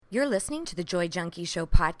You're listening to the Joy Junkie Show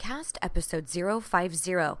podcast, episode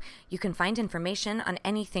 050. You can find information on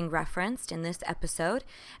anything referenced in this episode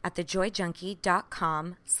at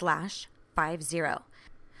thejoyjunkie.com/50.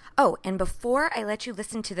 Oh, and before I let you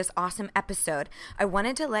listen to this awesome episode, I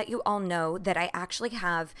wanted to let you all know that I actually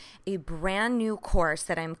have a brand new course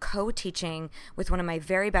that I'm co-teaching with one of my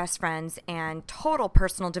very best friends and total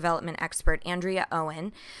personal development expert, Andrea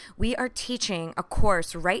Owen. We are teaching a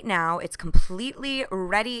course right now. It's completely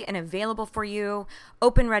ready and available for you.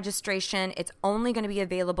 Open registration. It's only going to be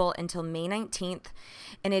available until May 19th,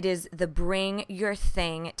 and it is the Bring Your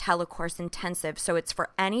Thing telecourse intensive. So it's for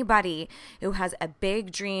anybody who has a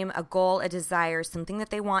big dream, a goal, a desire, something that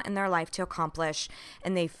they want in their life to accomplish,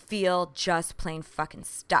 and they feel just plain fucking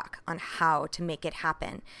stuck on how to make it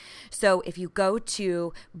happen. So if you go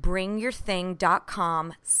to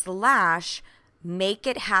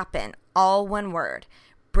bringyourthing.com/make-it-happen, all one word,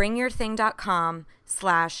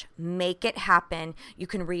 bringyourthing.com/make-it-happen, you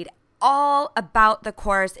can read all about the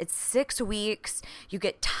course. It's 6 weeks. You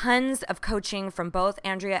get tons of coaching from both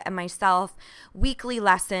Andrea and myself, weekly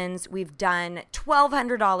lessons. We've done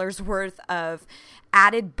 $1,200 worth of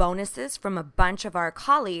added bonuses from a bunch of our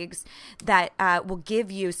colleagues that will give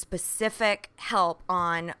you specific help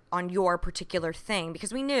on your particular thing,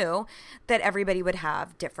 because we knew that everybody would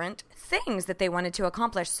have different things that they wanted to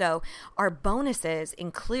accomplish. So our bonuses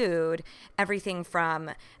include everything from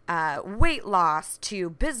weight loss to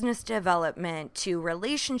business development to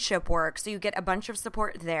relationship work. So you get a bunch of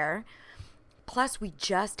support there. Plus, we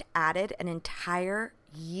just added an entire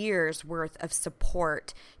year's worth of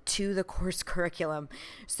support to the course curriculum.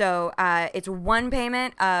 So it's one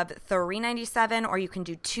payment of $397, or you can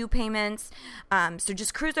do 2 payments. So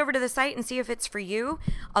just cruise over to the site and see if it's for you.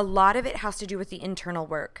 A lot of it has to do with the internal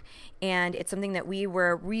work, and it's something that we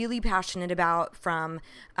were really passionate about from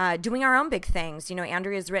doing our own big things. You know,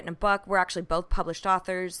 Andrea's written a book. We're actually both published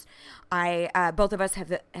authors. Both of us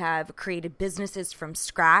have created businesses from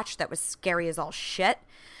scratch. That was scary as all shit.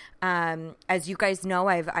 As you guys know,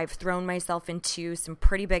 I've thrown myself into some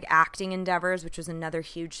pretty big acting endeavors, which was another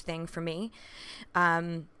huge thing for me.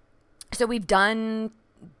 So we've done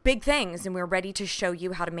big things, and we're ready to show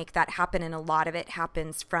you how to make that happen. And a lot of it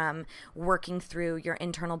happens from working through your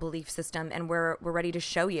internal belief system, and we're ready to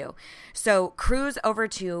show you. So cruise over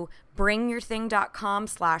to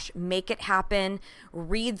bringyourthing.com/make-it-happen,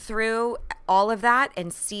 read through all of that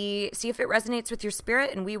and see if it resonates with your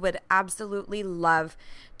spirit, and we would absolutely love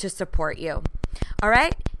to support you. All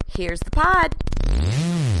right, here's the pod.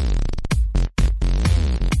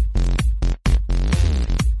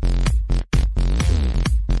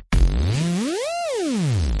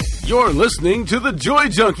 You're listening to The Joy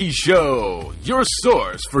Junkie Show, your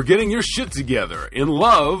source for getting your shit together in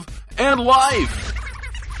love and life.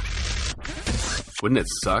 Wouldn't it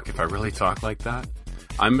suck if I really talked like that?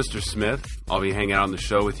 I'm Mr. Smith. I'll be hanging out on the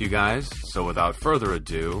show with you guys. So without further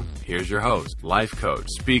ado, here's your host, life coach,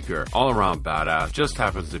 speaker, all-around badass, just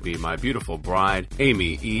happens to be my beautiful bride,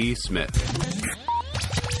 Amy E. Smith.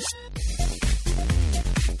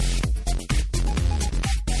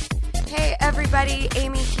 Hey everybody,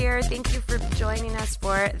 Amy here. Thank you for joining us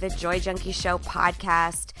for the Joy Junkie Show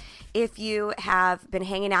podcast. If you have been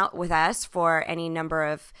hanging out with us for any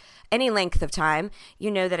length of time,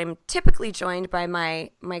 you know that I'm typically joined by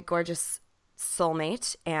my gorgeous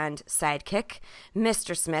soulmate and sidekick,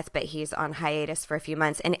 Mr. Smith, but he's on hiatus for a few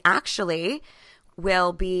months and actually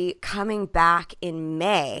will be coming back in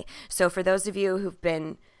May. So for those of you who've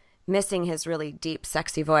been missing his really deep,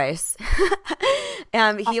 sexy voice,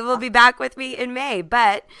 he will be back with me in May.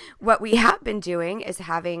 But what we have been doing is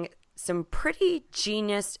having some pretty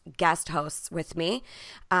genius guest hosts with me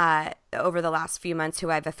over the last few months who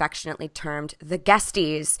I've affectionately termed the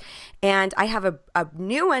guesties. And I have a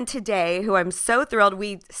new one today who I'm so thrilled.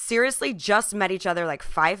 We seriously just met each other like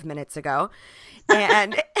 5 minutes ago.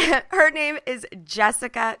 And her name is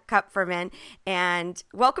Jessica Kupferman. And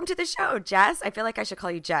welcome to the show, Jess. I feel like I should call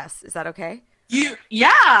you Jess. Is that okay?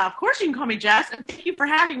 Yeah, of course you can call me Jess. And thank you for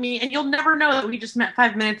having me. And you'll never know that we just met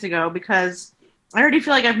 5 minutes ago, because I already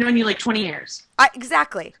feel like I've known you like 20 years.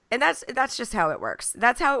 Exactly. And that's just how it works.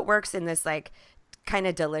 That's how it works in this like kind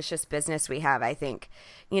of delicious business we have, I think.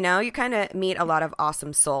 You know, you kind of meet a lot of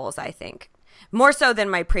awesome souls, I think. More so than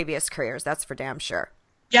my previous careers, that's for damn sure.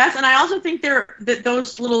 Yes, and I also think that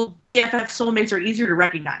those little BFF soulmates are easier to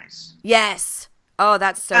recognize. Yes. Oh,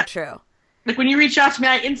 that's so true. Like when you reached out to me,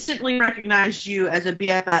 I instantly recognized you as a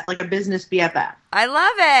BFF, like a business BFF. I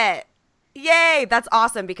love it. Yay. That's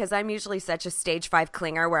awesome, because I'm usually such a stage 5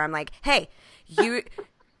 clinger where I'm like, hey,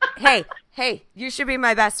 Hey, you should be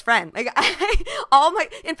my best friend. Like,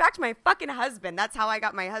 in fact, my fucking husband, that's how I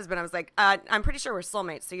got my husband. I was like, I'm pretty sure we're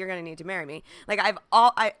soulmates, so you're going to need to marry me. Like,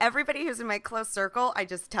 everybody who's in my close circle, I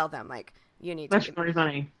just tell them, like, you need to. That's really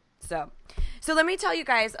funny. So let me tell you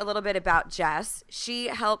guys a little bit about Jess. She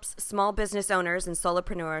helps small business owners and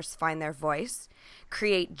solopreneurs find their voice,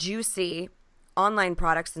 create juicy online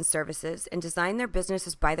products and services, and design their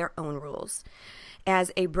businesses by their own rules.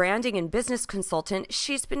 As a branding and business consultant,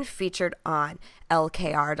 she's been featured on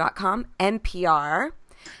LKR.com, NPR,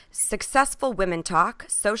 Successful Women Talk,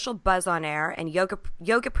 Social Buzz on Air, and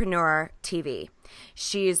Yogapreneur TV.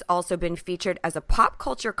 She's also been featured as a pop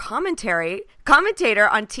culture commentator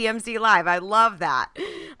on TMZ Live. I love that.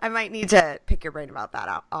 I might need to pick your brain about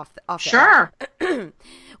that off Sure.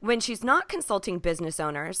 When she's not consulting business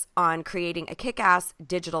owners on creating a kick-ass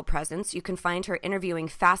digital presence, you can find her interviewing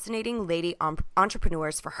fascinating lady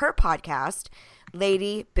entrepreneurs for her podcast,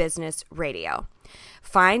 Lady Business Radio.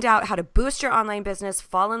 Find out how to boost your online business,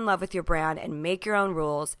 fall in love with your brand, and make your own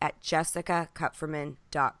rules at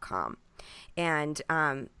jessicakupferman.com. And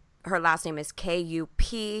her last name is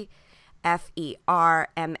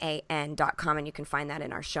KUPFERMAN.com, and you can find that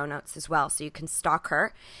in our show notes as well, so you can stalk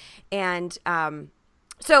her. And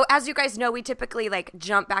so as you guys know, we typically like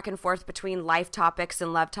jump back and forth between life topics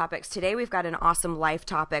and love topics. Today we've got an awesome life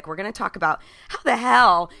topic. We're going to talk about how the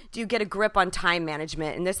hell do you get a grip on time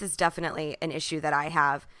management? And this is definitely an issue that I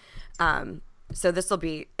have. So this will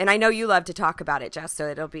be, and I know you love to talk about it, Jess, so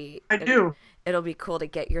it'll be it'll be cool to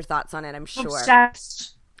get your thoughts on it, I'm sure.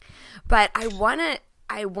 Obsessed. But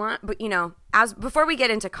but you know, before we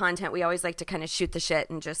get into content, we always like to kind of shoot the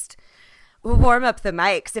shit and just warm up the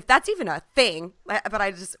mics, if that's even a thing. But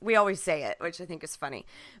we always say it, which I think is funny.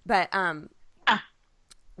 But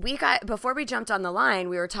before we jumped on the line,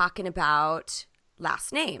 we were talking about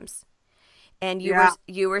last names, and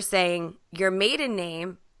you were saying your maiden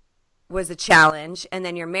name was a challenge, and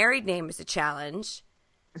then your married name is a challenge.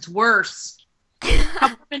 It's worse.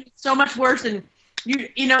 It's so much worse, and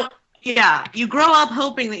you know, you grow up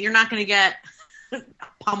hoping that you're not going to get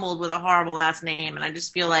pummeled with a horrible last name, and I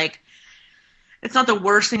just feel like it's not the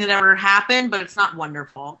worst thing that ever happened, but it's not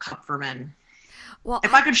wonderful. Kupferman. Well,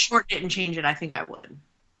 if I could shorten it and change it, I think I would.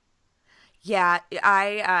 Yeah,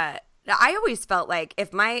 I always felt like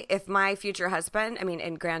if my future husband, I mean,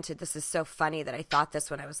 and granted, this is so funny that I thought this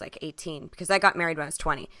when I was like 18, because I got married when I was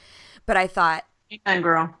 20, but I thought,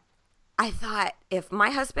 girl. I thought if my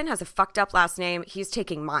husband has a fucked up last name, he's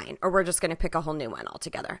taking mine, or we're just going to pick a whole new one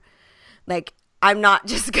altogether. Like, I'm not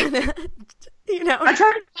just going to, you know. I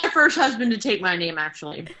tried to get my first husband to take my name,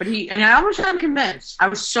 actually, but and I almost got convinced. I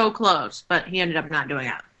was so close, but he ended up not doing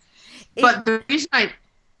it. But the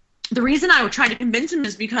reason I would try to convince him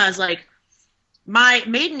is because, like, my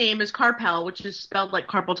maiden name is Carpel, which is spelled like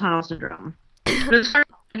carpal tunnel syndrome. And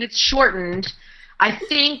it's shortened, I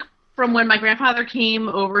think, from when my grandfather came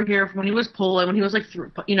over here when he was Poland, when he was like,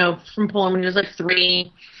 from Poland when he was like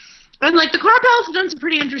 3. And, like, the Carpels have done some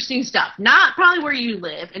pretty interesting stuff. Not probably where you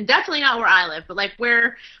live, and definitely not where I live, but, like,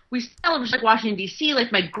 where we still live, like, Washington, D.C.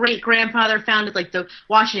 Like, my great-grandfather founded, like, the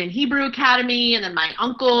Washington Hebrew Academy, and then my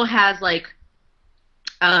uncle has, like,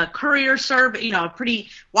 a courier service, a pretty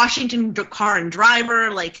Washington car and driver.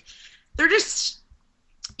 Like, they're just,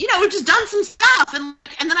 we've just done some stuff. And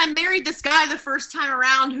then I married this guy the first time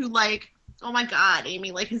around who, like, oh, my God,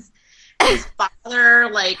 Amy, like, his father,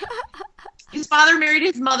 like... His father married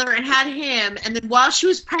his mother and had him, and then while she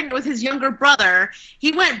was pregnant with his younger brother,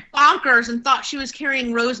 he went bonkers and thought she was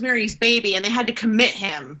carrying Rosemary's baby, and they had to commit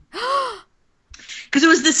him. Because it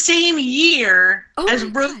was the same year as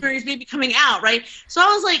Rosemary's Baby coming out, right? So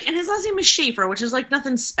I was like, and his last name was Schaefer, which is like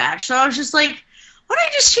nothing special. So I was just like, why don't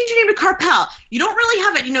you just change your name to Carpel? You don't really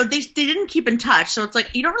have it, they didn't keep in touch, so it's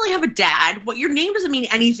like, you don't really have a dad. Your name doesn't mean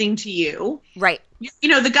anything to you. Right.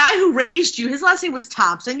 The guy who raised you, his last name was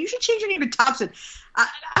Thompson. You should change your name to Thompson. I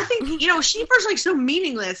think, Schaefer's like so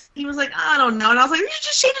meaningless. He was like, I don't know. And I was like, you should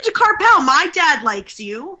just change it to Carpel. My dad likes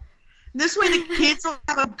you. This way the kids will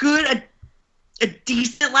have a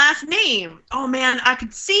decent last name. Oh, man, I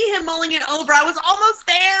could see him mulling it over. I was almost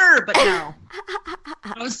there, but no.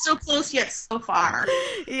 I was so close yet so far.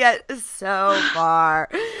 Yet so far.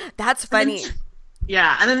 That's funny.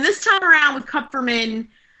 And then this time around with Kupferman,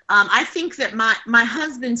 I think that my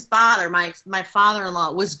husband's father, my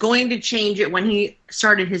father-in-law, was going to change it when he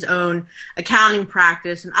started his own accounting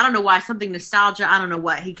practice. And I don't know why, something nostalgia, I don't know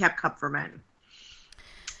what, he kept Kupferman.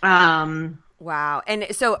 Wow. And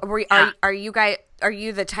so are you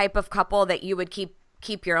the type of couple that you would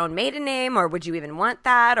keep your own maiden name, or would you even want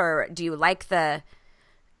that? Or do you like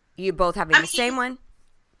you both having the same one?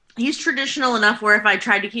 he's traditional enough where if I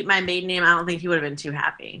tried to keep my maiden name, I don't think he would have been too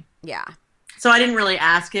happy. Yeah. So I didn't really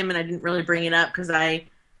ask him, and I didn't really bring it up because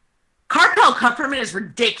Carpel Kupferman is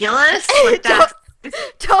ridiculous. Like that.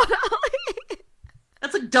 Totally.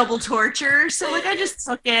 That's like double torture. So like I just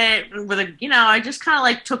took it with I just kind of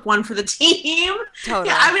like took one for the team. Totally.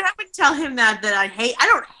 Yeah, I mean, I would tell him I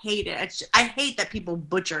don't hate it. I hate that people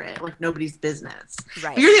butcher it like nobody's business.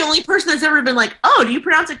 Right. But you're the only person that's ever been like, oh, do you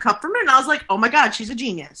pronounce it Kupferman? And I was like, oh my God, she's a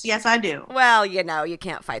genius. Yes, I do. Well, you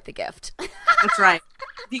can't fight the gift. That's right.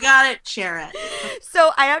 If you got it, share it. So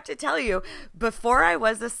I have to tell you, before I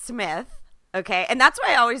was a Smith, okay, and that's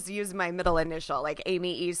why I always use my middle initial, like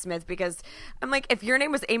Amy E. Smith, because I'm like, if your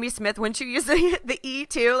name was Amy Smith, wouldn't you use the E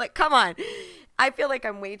too? Like, come on. I feel like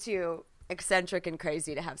I'm way too eccentric and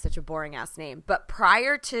crazy to have such a boring ass name. But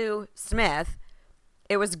prior to Smith,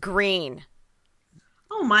 it was Green.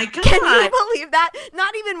 Oh my God. Can you believe that?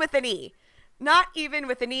 Not even with an E. Not even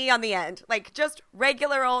with an E on the end. Like, just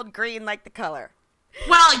regular old green like the color.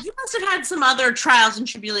 Well, you must have had some other trials and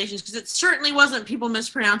tribulations because it certainly wasn't people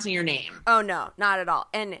mispronouncing your name. Oh no, not at all.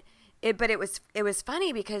 And it was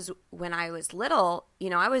funny because when I was little,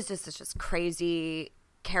 I was just this crazy,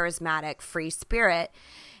 charismatic, free spirit,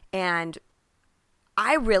 and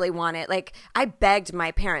I really wanted, like, I begged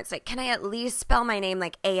my parents, like, can I at least spell my name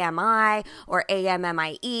like AMI or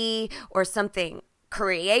AMMIE or something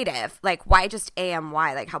creative? Like, why just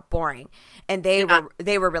AMY? Like, how boring. And they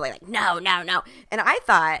were really like, no. And I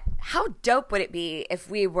thought, how dope would it be if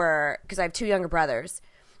we were, because I have two younger brothers,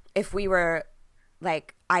 if we were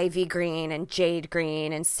like Ivy Green and Jade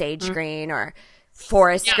Green and Sage Green or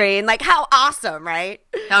Forest Green. Like, how awesome, right?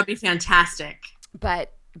 That would be fantastic.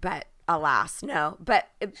 But alas, no. But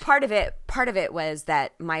part of it was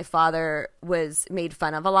that my father was made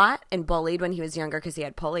fun of a lot and bullied when he was younger because he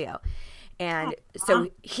had polio. And so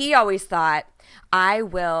he always thought, I don't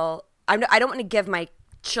want to give my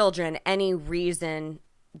children any reason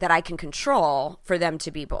that I can control for them to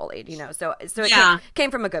be bullied, So it came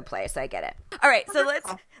from a good place. I get it. All right, so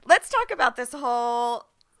let's talk about this whole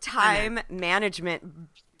time management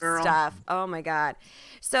stuff. Oh my God.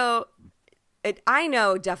 So I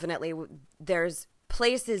know definitely there's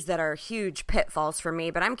places that are huge pitfalls for me,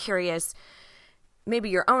 but I'm curious, maybe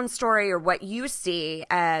your own story or what you see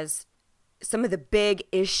as some of the big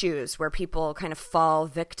issues where people kind of fall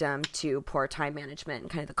victim to poor time management and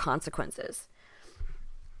kind of the consequences.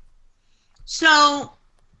 So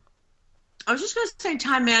I was just going to say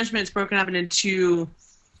time management is broken up into two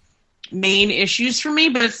main issues for me,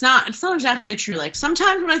 but it's not exactly true. Like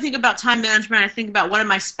sometimes when I think about time management, I think about what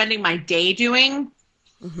am I spending my day doing?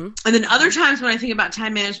 Mm-hmm. And then other times when I think about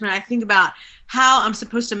time management, I think about how I'm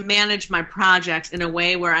supposed to manage my projects in a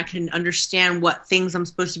way where I can understand what things I'm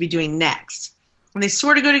supposed to be doing next. And they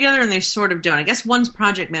sort of go together and they sort of don't. I guess one's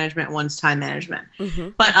project management, one's time management. Mm-hmm.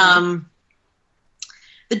 But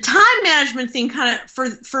the time management thing kind of,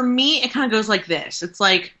 for me, it kind of goes like this. It's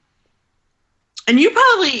like, and you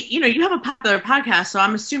probably, you have a popular podcast, so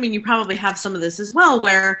I'm assuming you probably have some of this as well,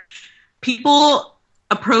 where people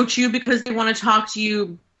approach you because they want to talk to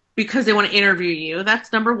you, because they want to interview you.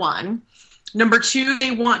 That's number one. Number two,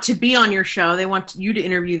 they want to be on your show. They want you to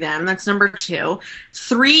interview them. That's number two.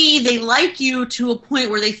 Three, they like you to a point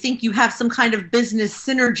where they think you have some kind of business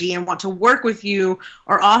synergy and want to work with you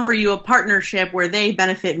or offer you a partnership where they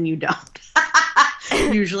benefit and you don't.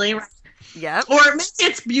 Usually. Yep. Or maybe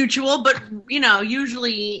it's mutual, but,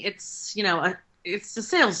 usually it's, it's a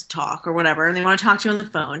sales talk or whatever, and they want to talk to you on the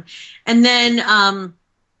phone. And then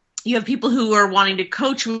you have people who are wanting to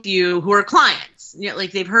coach with you who are clients.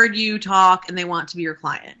 Like they've heard you talk and they want to be your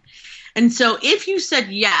client. And so if you said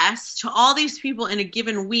yes to all these people in a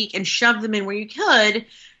given week and shoved them in where you could,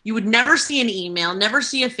 you would never see an email, never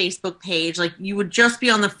see a Facebook page. Like you would just be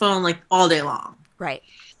on the phone like all day long. Right.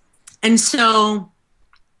 And so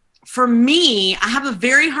for me, I have a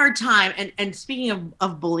very hard time. And speaking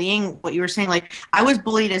of bullying, what you were saying, like I was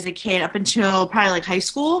bullied as a kid up until probably like high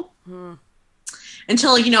school.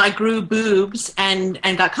 Until, I grew boobs and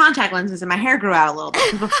got contact lenses and my hair grew out a little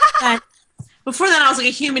bit. Before that, I was like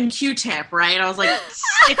a human Q-tip, right? I was like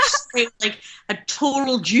 6'8", like a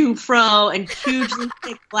total Jew fro and hugely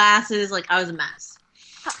thick glasses. Like I was a mess.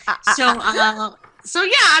 So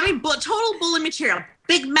yeah, I mean, total bully material.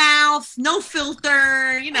 Big mouth, no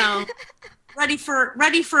filter, ready for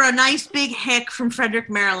a nice big hick from Frederick,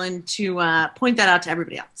 Maryland to point that out to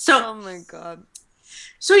everybody else. So, oh my God.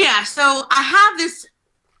 So yeah, so I have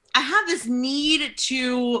this need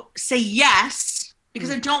to say yes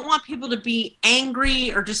because I don't want people to be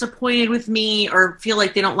angry or disappointed with me or feel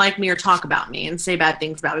like they don't like me or talk about me and say bad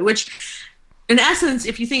things about me, which in essence,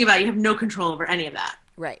 if you think about it, you have no control over any of that.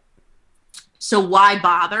 Right. So why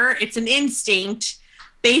bother? It's an instinct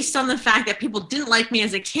based on the fact that people didn't like me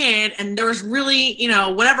as a kid, and there was really,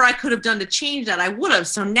 whatever I could have done to change that, I would have.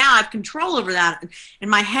 So now I have control over that in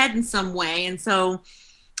my head in some way. And so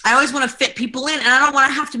I always want to fit people in, and I don't want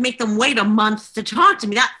to have to make them wait a month to talk to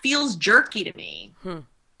me. That feels jerky to me.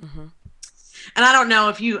 Mm-hmm. And I don't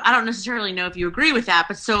necessarily know if you agree with that,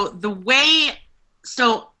 but so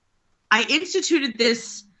I instituted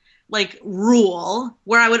this rule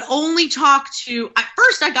where I would only talk to, at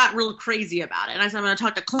first I got real crazy about it. And I said, I'm going to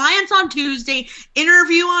talk to clients on Tuesday,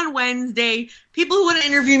 interview on Wednesday, people who want to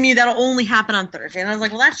interview me, that'll only happen on Thursday. And I was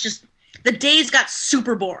like, well, that's just, the days got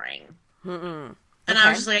super boring. Mm-mm. And I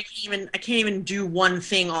was just like, I can't even do one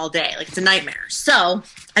thing all day. It's a nightmare. So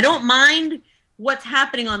I don't mind what's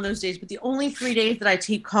happening on those days, but the only 3 days that I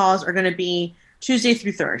take calls are going to be Tuesday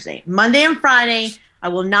through Thursday. Monday and Friday, I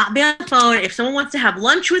will not be on the phone. If someone wants to have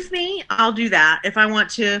lunch with me, I'll do that. If I want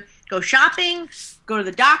to go shopping, go to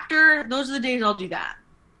the doctor, those are the days I'll do that.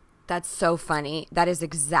 That's so funny. That is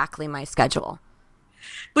exactly my schedule.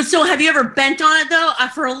 But so have you ever bent on it, though?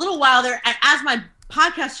 For a little while there, as my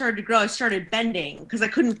podcast started to grow, I started bending because I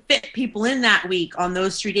couldn't fit people in that week on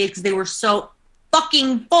those 3 days because they were so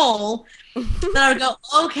fucking full. Then I would go,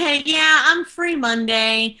 okay, yeah, I'm free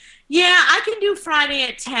Monday. Yeah, I can do Friday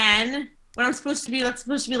at 10. When that's supposed to be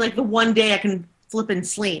the one day I can flip and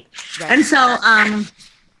sleep. Right. And so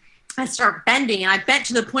I start bending, and I bent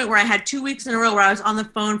to the point where I had 2 weeks in a row where I was on the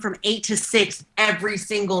phone from 8 to 6 every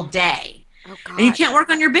single day. Oh, God. And you can't work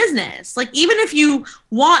on your business. Even if you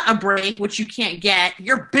want a break, which you can't get,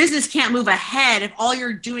 your business can't move ahead if all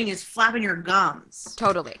you're doing is flapping your gums.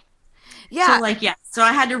 Totally. Yeah. So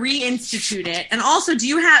I had to reinstitute it. And also,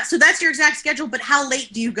 so that's your exact schedule, but how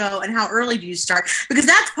late do you go and how early do you start? Because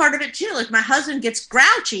that's part of it too. My husband gets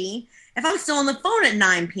grouchy if I'm still on the phone at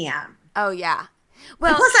 9 p.m. Oh, yeah.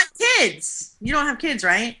 Well, and plus I have kids. You don't have kids,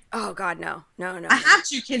 right? Oh, God, no. I have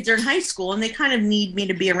 2 kids. They're in high school, and they kind of need me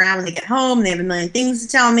to be around when they get home. They have a million things to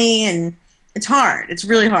tell me, and it's hard. It's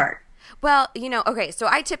really hard. Well, okay, so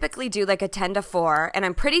I typically do a 10 to 4, and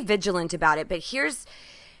I'm pretty vigilant about it, but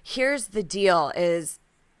here's the deal is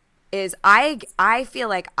I feel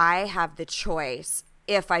like I have the choice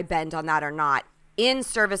if I bend on that or not in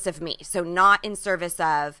service of me. So not in service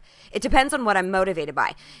of, it depends on what I'm motivated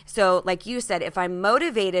by. So like you said, if I'm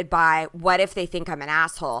motivated by what if they think I'm an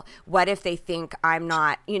asshole? What if they think I'm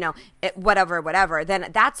not, whatever, then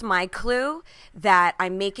that's my clue that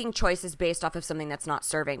I'm making choices based off of something that's not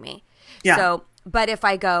serving me. Yeah. So, but if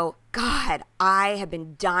I go, God, I have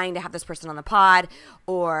been dying to have this person on the pod,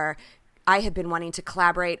 or I have been wanting to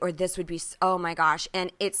collaborate, or this would be, oh my gosh,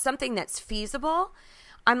 and it's something that's feasible,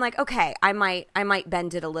 I'm like, okay, I might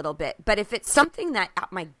bend it a little bit. But if it's something that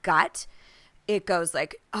at my gut, it goes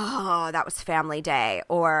oh, that was family day,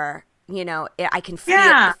 or I can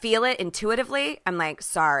feel it intuitively, I'm like,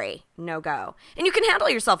 sorry, no go. And you can handle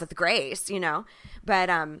yourself with grace, but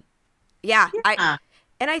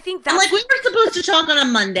I think that's we were supposed to talk on a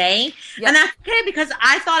Monday, yep. And that's okay because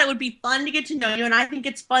I thought it would be fun to get to know you, and I think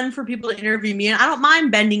it's fun for people to interview me, and I don't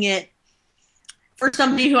mind bending it for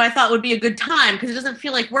somebody who I thought would be a good time because it doesn't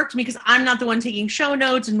feel like work to me because I'm not the one taking show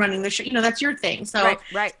notes and running the show. That's your thing. So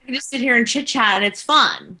right. You just sit here and chit chat, and it's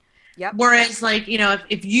fun. Yep. Whereas,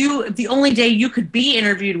 if the only day you could be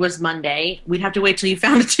interviewed was Monday, we'd have to wait till you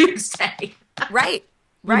found a Tuesday. Right.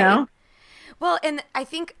 Well, and I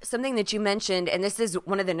think something that you mentioned, and this is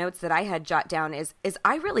one of the notes that I had jot down, is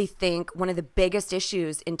I really think one of the biggest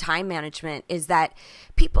issues in time management is that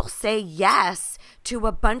people say yes to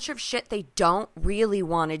a bunch of shit they don't really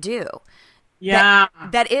want to do. Yeah.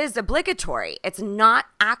 That is obligatory. It's not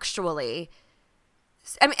actually,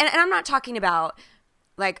 and I'm not talking about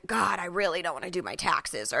God, I really don't want to do my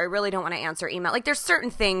taxes, or I really don't want to answer email. There's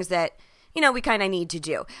certain things that, we kind of need to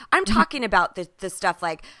do. I'm talking about the stuff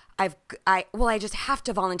I just have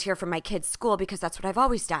to volunteer for my kids' school because that's what I've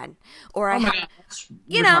always done. Or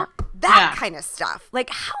that kind of stuff.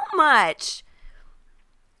 How much,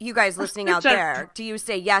 you guys listening out there, do you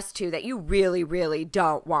say yes to that you really, really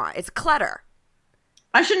don't want? It's clutter.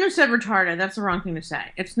 I shouldn't have said retarded. That's the wrong thing to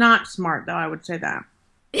say. It's not smart, though. I would say that.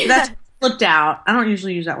 That's flipped out. I don't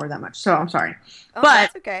usually use that word that much, so I'm sorry. Oh, but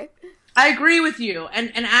that's okay. I agree with you.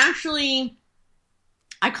 And actually,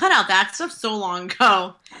 I cut out that stuff so long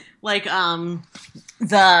ago.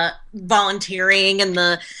 The volunteering and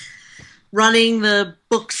the running the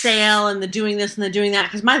book sale and the doing this and the doing that,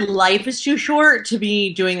 because my life is too short to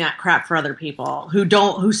be doing that crap for other people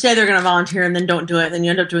who say they're going to volunteer and then don't do it, and then you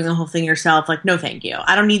end up doing the whole thing yourself. No, thank you.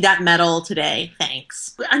 I don't need that medal today.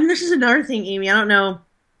 Thanks. And this is another thing, Amy. I don't know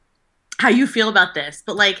how you feel about this,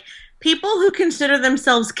 but people who consider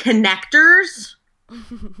themselves connectors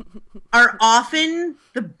are often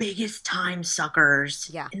the biggest time suckers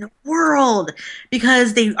in the world,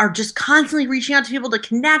 because they are just constantly reaching out to people to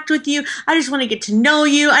connect with you. I just want to get to know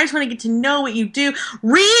you. I just want to get to know what you do.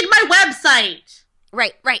 Read my website.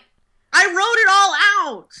 Right. I wrote it all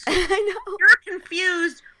out. I know. You're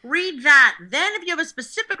confused. Read that. Then if you have a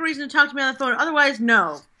specific reason to talk to me on the phone, otherwise,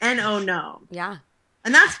 no. N-O, no. Yeah.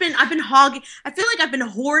 And I've been hogging, I feel like I've been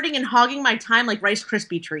hoarding and hogging my time like Rice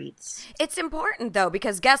Krispie treats. It's important, though,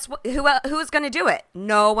 because guess what? Who is going to do it?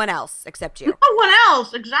 No one else except you. No one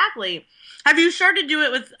else, exactly. Have you started to do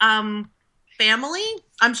it with family?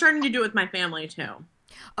 I'm starting to do it with my family, too.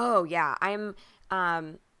 Oh, yeah.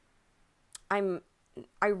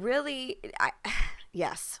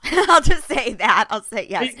 Yes. I'll just say that. I'll say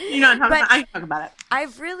yes. You know, I talk about it.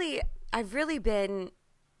 I've really been,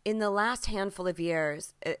 in the last handful of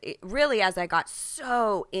years, really as I got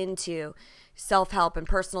so into self-help and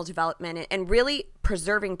personal development and really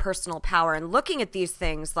preserving personal power and looking at these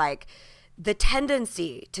things like the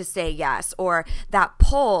tendency to say yes, or that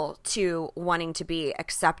pull to wanting to be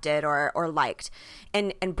accepted or liked,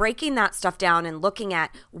 and breaking that stuff down and looking at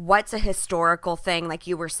what's a historical thing, like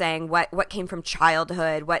you were saying, what came from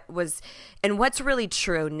childhood, what's really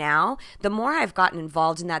true now. The more I've gotten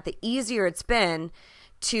involved in that, the easier it's been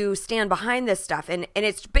to stand behind this stuff. And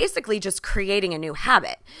it's basically just creating a new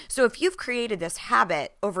habit. So if you've created this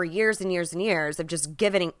habit over years and years and years of just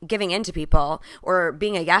giving into people or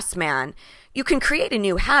being a yes man, you can create a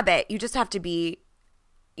new habit. You just have to be,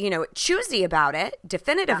 choosy about it,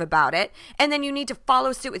 definitive about it, and then you need to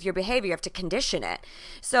follow suit with your behavior. You have to condition it.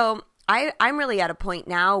 So I'm really at a point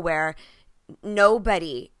now where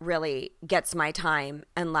nobody really gets my time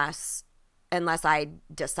unless I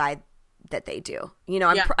decide that they do.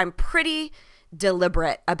 I'm pretty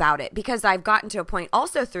deliberate about it, because I've gotten to a point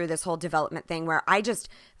also through this whole development thing where I just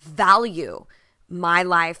value my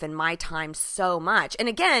life and my time so much. And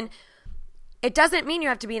again, it doesn't mean you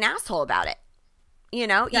have to be an asshole about it. You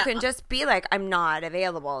can just be like, I'm not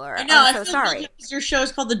available, or I'm so sorry. Your show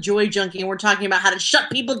is called The Joy Junkie, and we're talking about how to shut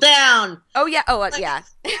people down. Oh, yeah. Yeah.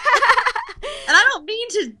 And I don't mean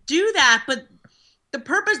to do that, but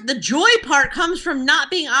the joy part comes from not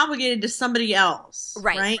being obligated to somebody else.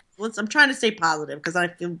 Right? I'm trying to stay positive because I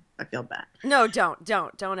feel bad. No,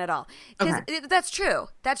 don't at all. Okay. That's true.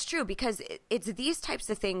 That's true, because it's these types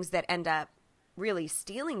of things that end up really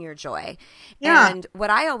stealing your joy. Yeah. And what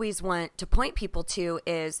I always want to point people to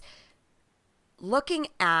is looking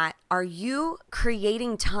at, are you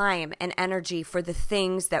creating time and energy for the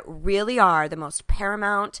things that really are the most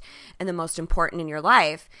paramount and the most important in your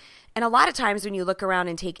life? And a lot of times when you look around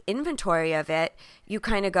and take inventory of it, you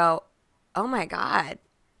kind of go, oh my God,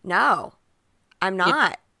 no, I'm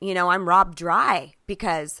not. I'm robbed dry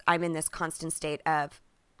because I'm in this constant state of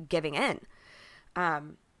giving in.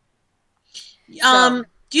 Do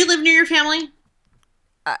you live near your family?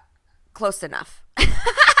 Close enough.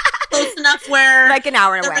 Close enough where like an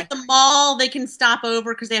hour away. At the mall, they can stop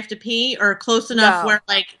over because they have to pee, or close enough where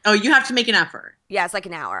you have to make an effort. Yeah, it's like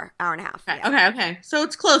an hour and a half. Okay, yeah. Okay. So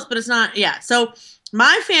it's close, but it's not. Yeah. So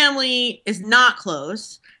my family is not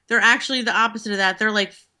close. They're actually the opposite of that.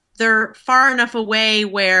 They're far enough away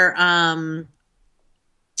where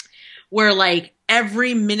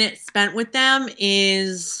every minute spent with them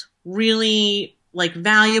is really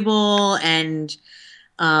valuable, and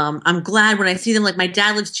I'm glad when I see them. Like, my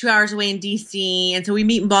dad lives 2 hours away in DC, and so we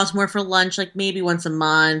meet in Baltimore for lunch maybe once a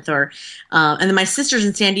month, or and then my sister's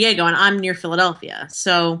in San Diego and I'm near Philadelphia.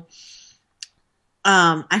 So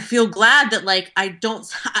I feel glad that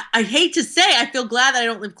I hate to say I feel glad that I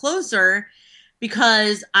don't live closer,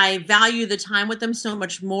 because I value the time with them so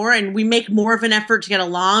much more, and we make more of an effort to get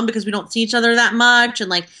along because we don't see each other that much,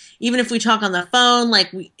 and even if we talk on the phone,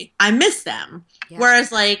 I miss them. Yeah.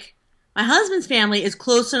 Whereas my husband's family is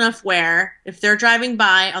close enough where if they're driving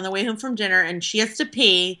by on the way home from dinner and she has to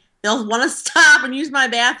pee, they'll want to stop and use my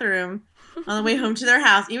bathroom on the way home to their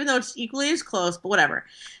house, even though it's equally as close, but whatever.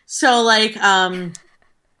 So and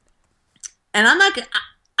I'm not,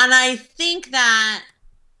 and I think that,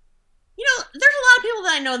 there's a lot of people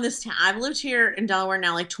that I know in this town. I've lived here in Delaware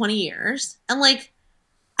now 20 years, and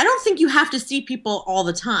I don't think you have to see people all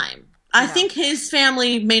the time. I think his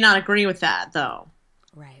family may not agree with that, though.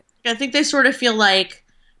 Right. I think they sort of feel like,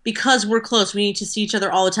 because we're close, we need to see each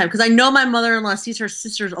other all the time. Because I know my mother-in-law sees her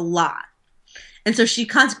sisters a lot. And so she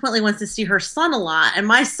consequently wants to see her son a lot. And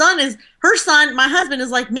my husband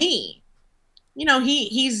is like me.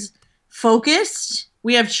 He's focused.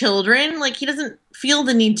 We have children. He doesn't feel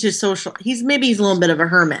the need to social. He's a little bit of a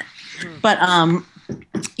hermit. Mm. But,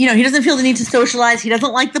 he doesn't feel the need to socialize. He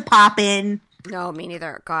doesn't like the pop-in. No, me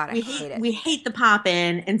neither. God, I hate it. We hate the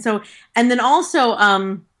pop-in. And then also,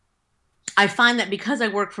 I find that because I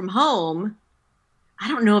work from home, I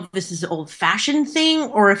don't know if this is an old-fashioned thing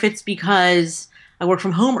or if it's because I work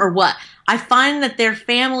from home or what. I find that their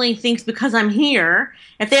family thinks because I'm here,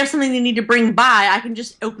 if they have something they need to bring by, I can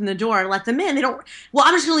just open the door and let them in. They don't. Well,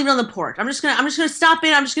 I'm just gonna leave it on the porch. I'm just gonna stop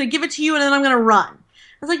in. I'm just gonna give it to you, and then I'm gonna run.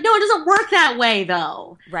 I was like, no, it doesn't work that way,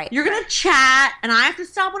 though. Right. You're gonna chat, and I have to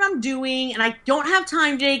stop what I'm doing, and I don't have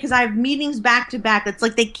time today because I have meetings back to back. It's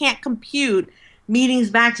like they can't compute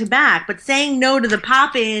meetings back to back. But saying no to the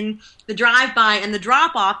pop in, the drive by, and the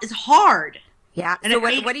drop off is hard. Yeah. And so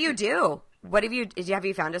what do you do? Have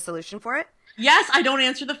you found a solution for it? Yes, I don't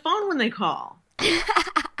answer the phone when they call.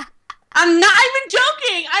 I'm not even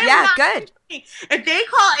joking. Good. Joking. If they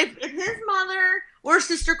call, if his mother or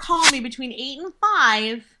sister call me between 8 and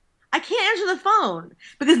 5, I can't answer the phone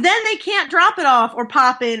because then they can't drop it off or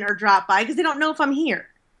pop in or drop by because they don't know if I'm here.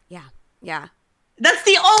 Yeah. Yeah. That's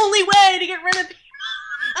the only way to get rid of people.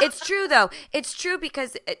 It's true, though. It's true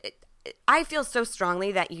because I feel so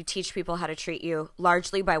strongly that you teach people how to treat you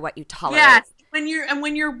largely by what you tolerate. Yes. When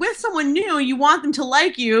you're with someone new, you want them to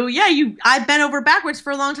like you. Yeah, I bent over backwards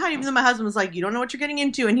for a long time, even though my husband was like, "You don't know what you're getting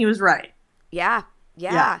into," and he was right. Yeah.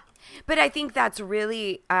 But I think that's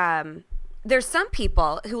really there's some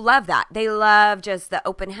people who love that. They love just the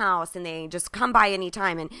open house and they just come by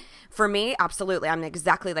anytime. And for me, absolutely, I'm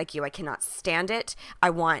exactly like you. I cannot stand it. I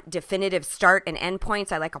want definitive start and end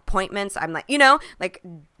points. I like appointments. I'm like,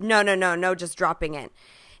 no, just dropping in.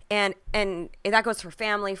 And that goes for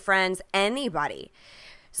family, friends, anybody.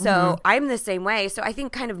 So I'm the same way. So I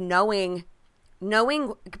think kind of knowing,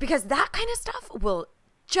 because that kind of stuff will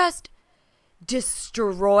just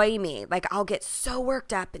destroy me. Like I'll get so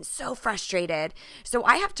worked up and so frustrated. So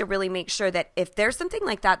I have to really make sure that if there's something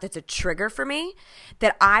like that that's a trigger for me,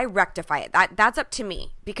 that I rectify it. That's up to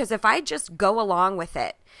me. Because if I just go along with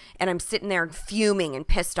it and I'm sitting there fuming and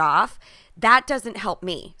pissed off, that doesn't help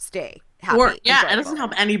me stay happy. It doesn't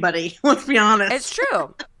help anybody. Let's be honest. It's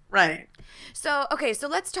true. Right. So, okay, so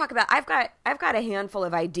let's talk about I've got a handful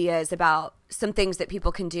of ideas about some things that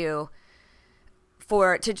people can do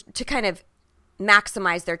to kind of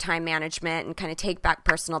maximize their time management and kind of take back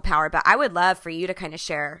personal power. But I would love for you to kind of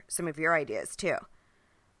share some of your ideas too.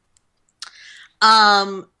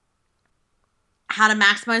 How to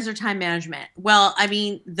maximize their time management. Well, I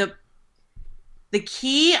mean, the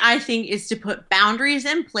key, I think, is to put boundaries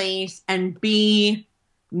in place and be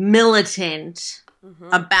militant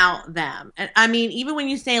about them. And I mean, even when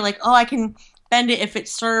you say like, oh, I can bend it if it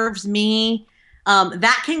serves me,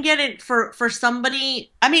 that can get it for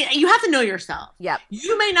somebody. I mean, you have to know yourself. Yep.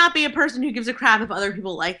 You may not be a person who gives a crap if other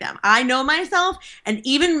people like them. I know myself, and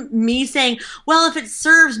even me saying, well, if it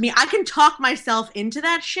serves me, I can talk myself into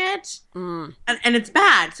that shit, and it's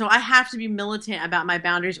bad. So I have to be militant about my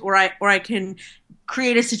boundaries, or I can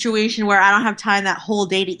create a situation where I don't have time that whole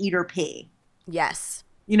day to eat or pee. Yes.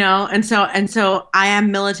 And so I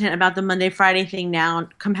am militant about the Monday, Friday thing now,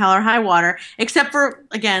 come hell or high water, except for,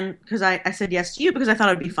 again, because I said yes to you because I thought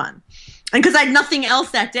it would be fun. And because I had nothing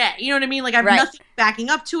else that day. You know what I mean? Like I have nothing backing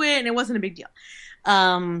up to it, and it wasn't a big deal.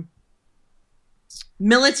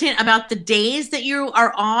 Militant about the days that you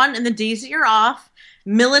are on and the days that you're off.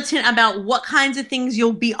 Militant about what kinds of things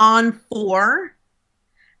you'll be on for.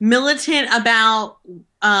 Militant about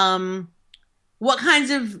what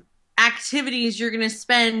kinds of activities you're going to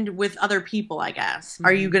spend with other people, I guess.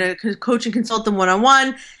 Are you going to coach and consult them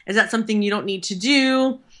one-on-one? Is that something you don't need to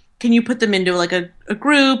do? Can you put them into like a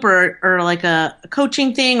group or like a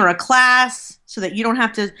coaching thing or a class so that you don't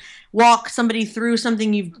have to walk somebody through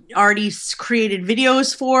something you've already created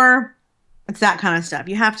videos for? It's that kind of stuff.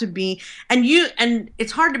 You have to be, and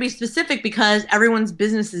it's hard to be specific because everyone's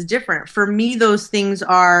business is different. For me, those things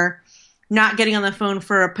are not getting on the phone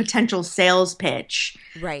for a potential sales pitch.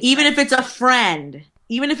 Right. Even if it's a friend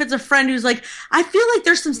who's like, I feel like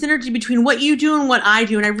there's some synergy between what you do and what I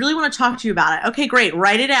do, and I really want to talk to you about it. Okay, great.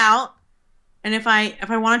 Write it out. And if I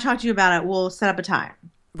want to talk to you about it, we'll set up a time.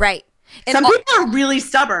 Right. And some people are really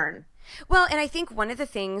stubborn. Well, and I think one of the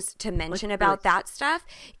things to mention about that stuff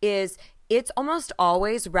is it's almost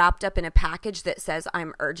always wrapped up in a package that says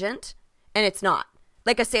I'm urgent, and it's not.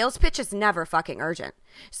 Like a sales pitch is never fucking urgent.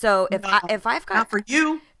 So if I've got, not for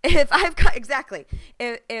you, if I've got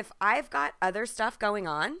if I've got other stuff going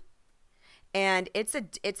on, and it's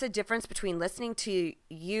a difference between listening to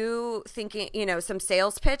you thinking, some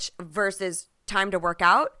sales pitch versus time to work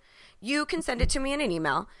out. You can send it to me in an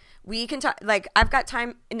email. We can talk. Like I've got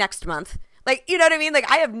time next month. Like, you know what I mean? Like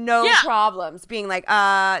I have no problems being like,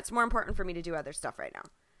 it's more important for me to do other stuff right now.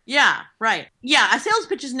 Yeah, right. Yeah, a sales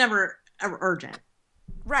pitch is never urgent.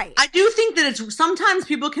 Right. I do think that sometimes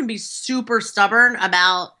people can be super stubborn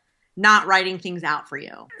about not writing things out for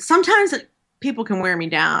you. Sometimes people can wear me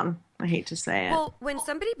down. I hate to say it. Well, when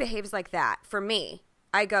somebody behaves like that, for me,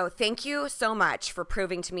 I go, thank you so much for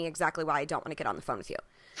proving to me exactly why I don't want to get on the phone with you.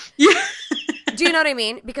 Yeah. Do you know what I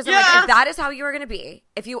mean? Because I'm like, if that is how you are going to be,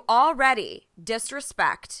 if you already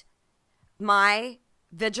disrespect my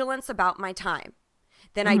vigilance about my time,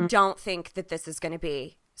 then I don't think that this is going to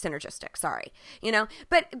be synergistic. Sorry.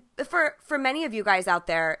 But for many of you guys out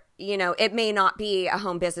there, it may not be a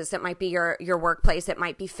home business. It might be your workplace. It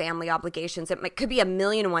might be family obligations. Could be a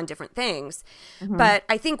million and one different things. But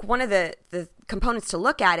I think one of the components to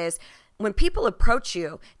look at is when people approach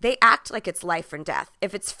you, they act like it's life and death.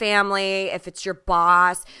 If it's family, if it's your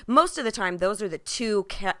boss, most of the time, those are the two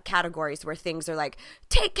categories where things are like,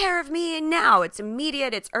 take care of me now. It's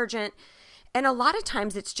immediate. It's urgent. And a lot of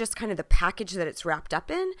times it's just kind of the package that it's wrapped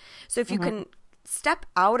up in. So if you can step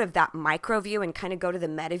out of that micro view and kind of go to the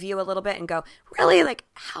meta view a little bit and go, really, like,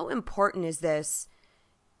 how important is this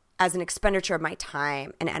as an expenditure of my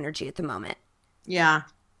time and energy at the moment? Yeah.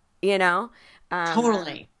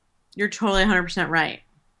 Totally. You're totally 100% right.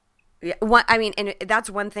 Yeah, and that's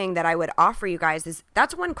one thing that I would offer you guys is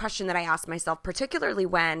that's one question that I ask myself, particularly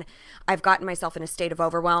when I've gotten myself in a state of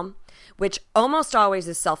overwhelm, which almost always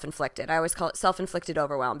is self-inflicted. I always call it self-inflicted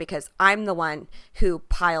overwhelm because I'm the one who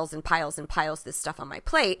piles and piles and piles this stuff on my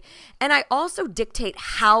plate. And I also dictate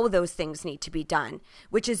how those things need to be done,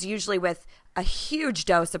 which is usually with a huge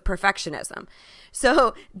dose of perfectionism.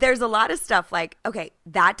 So there's a lot of stuff like, okay,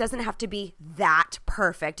 that doesn't have to be that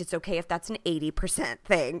perfect. It's okay if that's an 80%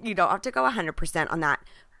 thing. You don't have to go 100% on that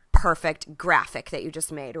perfect graphic that you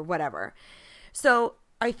just made or whatever. So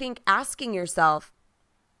I think asking yourself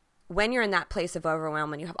when you're in that place of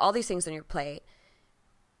overwhelm and you have all these things on your plate,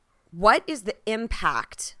 what is the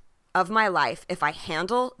impact of my life if I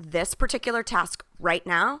handle this particular task right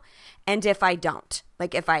now and if I don't?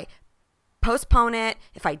 Like if I postpone it,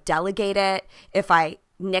 if I delegate it, if I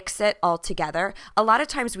nix it altogether. A lot of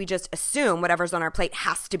times we just assume whatever's on our plate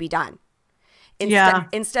has to be done.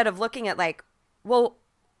 Instead of looking at like, well,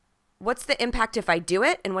 what's the impact if I do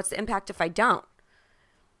it and what's the impact if I don't?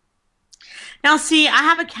 Now, see, I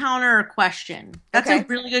have a counter question. That's a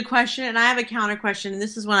really good question. And I have a counter question. And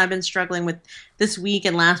this is one I've been struggling with this week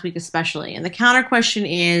and last week especially. And the counter question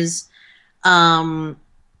is, when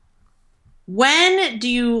do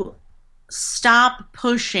you stop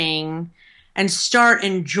pushing and start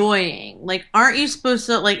enjoying? Like, aren't you supposed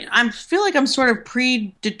to, like, I feel like I'm sort of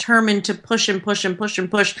predetermined to push and push and push and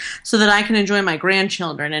push so that I can enjoy my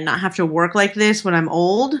grandchildren and not have to work like this when I'm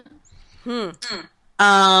old.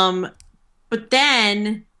 But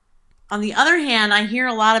then on the other hand, I hear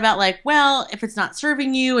a lot about like, well, if it's not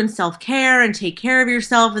serving you and self-care and take care of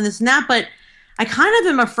yourself and this and that, but I kind of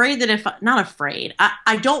am afraid that not afraid,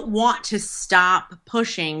 I don't want to stop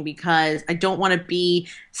pushing because I don't want to be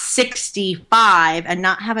 65 and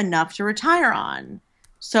not have enough to retire on.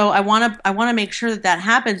 So I want to make sure that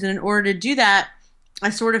happens. And in order to do that, I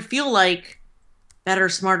sort of feel like better,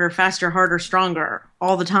 smarter, faster, harder, stronger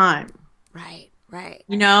all the time. Right.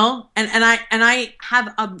 And I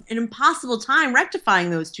have an impossible time rectifying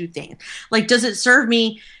those two things. Like, does it serve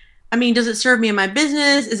me? I mean, does it serve me in my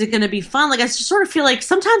business? Is it going to be fun? Like, I just sort of feel like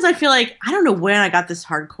sometimes I feel like I don't know when I got this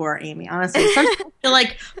hardcore, Amy, honestly. Sometimes I feel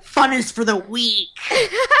like fun is for the weak.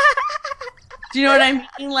 Do you know what I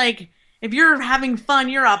mean? Like, if you're having fun,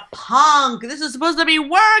 you're a punk. This is supposed to be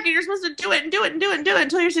work, and you're supposed to do it and do it and do it and do it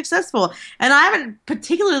until you're successful. And I haven't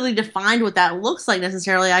particularly defined what that looks like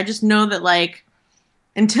necessarily. I just know that, like,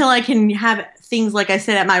 until I can have things, like I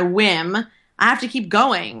said, at my whim, I have to keep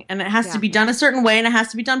going, and it has to be done a certain way, and it has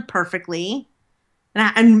to be done perfectly,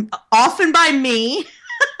 and often by me,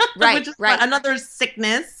 which is another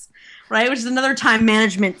sickness, right? Which is another time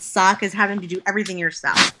management suck, is having to do everything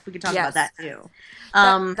yourself. We could talk about that too.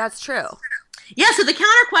 That's true. Yeah. So the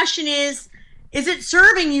counter question is it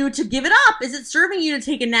serving you to give it up? Is it serving you to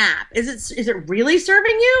take a nap? Is it really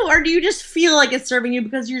serving you, or do you just feel like it's serving you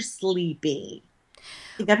because you're sleepy?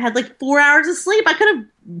 I think I've had like 4 hours of sleep. I could have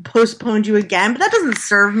postponed you again, but that doesn't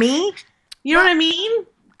serve me. You know what I mean?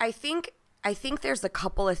 I think there's a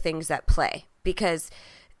couple of things at play, because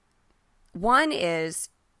one is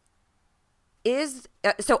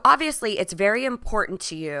so obviously it's very important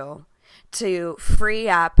to you to free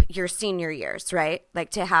up your senior years, right?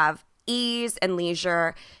 Like to have ease and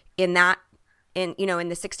leisure in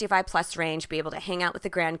the 65 plus range, be able to hang out with the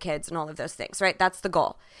grandkids and all of those things, right? That's the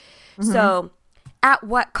goal. Mm-hmm. So at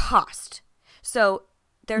what cost? So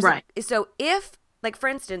there's so if like, for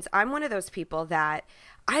instance, I'm one of those people that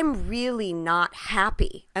I'm really not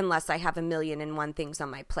happy unless I have 1,000,001 things on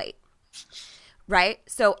my plate. Right?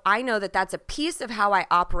 So I know that that's a piece of how I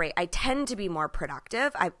operate. I tend to be more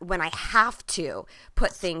productive when I have to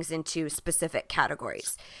put things into specific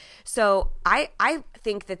categories. So I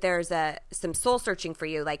think that there's some soul searching for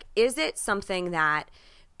you. Like, is it something that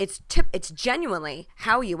it's genuinely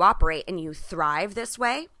how you operate and you thrive this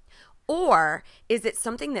way? Or is it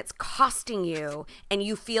something that's costing you and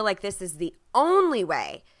you feel like this is the only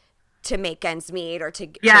way to make ends meet or to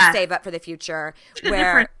save up for the future?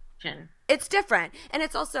 It's different. And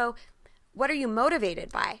it's also, what are you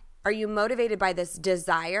motivated by? Are you motivated by this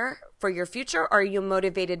desire for your future, or are you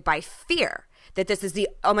motivated by fear that this is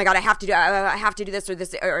oh my God, I have to do this or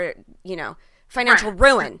this, or, financial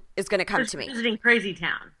ruin is going to come to me. Visiting Crazy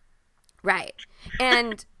Town. Right.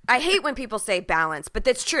 And I hate when people say balance, but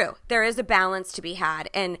that's true. There is a balance to be had.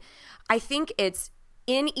 And I think it's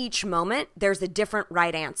in each moment, there's a different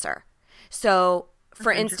right answer. So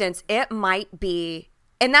for instance, it might be,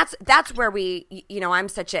 and that's where I'm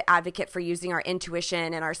such an advocate for using our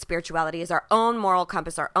intuition and our spirituality as our own moral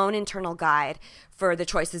compass, our own internal guide for the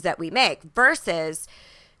choices that we make versus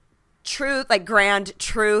truth, like grand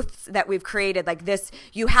truths that we've created, like this,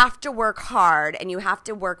 you have to work hard and you have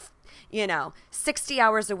to work, 60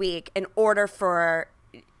 hours a week in order for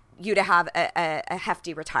you to have a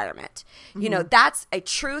hefty retirement. Mm-hmm. That's a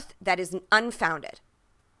truth that is unfounded,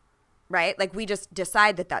 right? Like, we just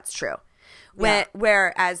decide that that's true.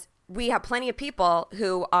 Whereas we have plenty of people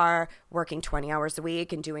who are working 20 hours a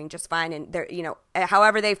week and doing just fine. And they're,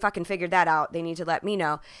 however they fucking figured that out, they need to let me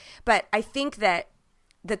know. But I think that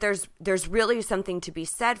there's really something to be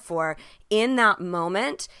said for in that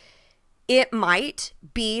moment. It might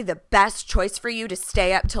be the best choice for you to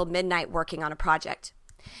stay up till midnight working on a project.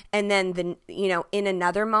 And then in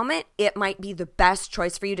another moment, it might be the best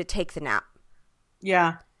choice for you to take the nap.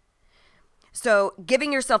 Yeah. So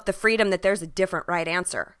giving yourself the freedom that there's a different right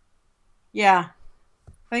answer. Yeah,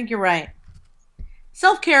 I think you're right.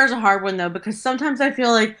 Self-care is a hard one, though, because sometimes I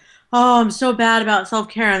feel like, oh, I'm so bad about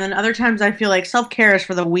self-care. And then other times I feel like self-care is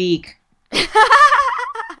for the weak.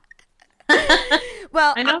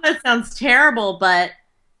 Well, I know that sounds terrible, but,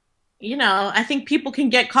 I think people can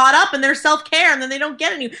get caught up in their self-care and then they don't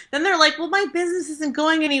get any. Then they're like, well, my business isn't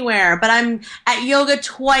going anywhere, but I'm at yoga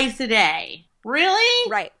twice a day. Really?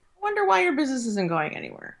 Right. Wonder why your business isn't going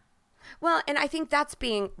anywhere. Well, and I think that's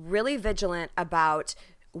being really vigilant about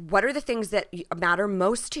what are the things that matter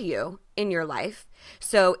most to you in your life.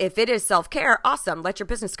 So if it is self-care, awesome, let your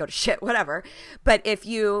business go to shit, whatever. But if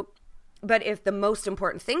the most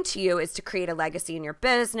important thing to you is to create a legacy in your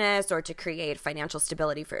business or to create financial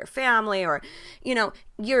stability for your family, or,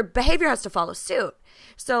 your behavior has to follow suit.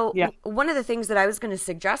 So one of the things that I was going to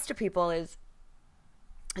suggest to people is,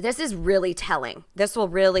 this is really telling. This will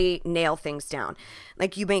really nail things down.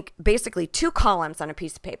 Like, you make basically 2 columns on a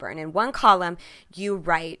piece of paper. And in one column, you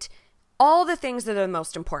write all the things that are the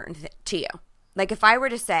most important to you. Like, if I were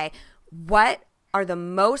to say, what are the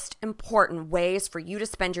most important ways for you to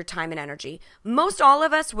spend your time and energy? Most all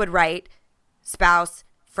of us would write spouse,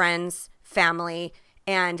 friends, family,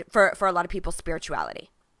 and for a lot of people,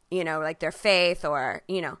 spirituality. Like their faith or,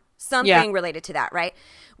 something related to that, right?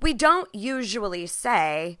 We don't usually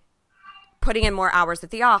say putting in more hours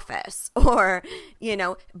at the office or,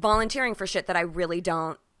 volunteering for shit that I really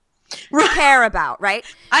don't care about, right?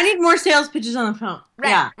 I need more sales pitches on the phone. Right,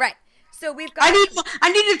 yeah. Right. So we've got...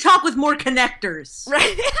 I need to talk with more connectors.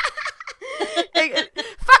 Right.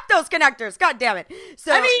 Fuck those connectors. God damn it.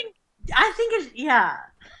 So I think it's... Yeah.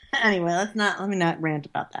 Anyway, let me not rant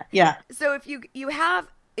about that. Yeah. So if you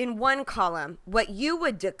have... in one column, what you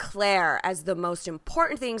would declare as the most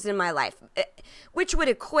important things in my life, which would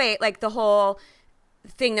equate like the whole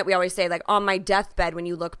thing that we always say, like on my deathbed, when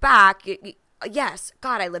you look back, yes,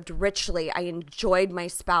 God, I lived richly. I enjoyed my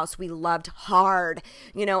spouse. We loved hard.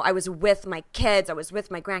 I was with my kids. I was with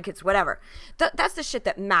my grandkids, whatever. That's the shit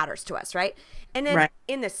that matters to us, right? And then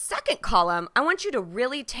in the second column, I want you to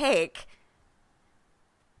really take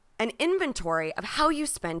an inventory of how you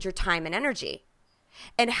spend your time and energy.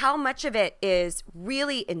 And how much of it is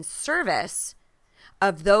really in service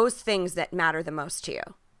of those things that matter the most to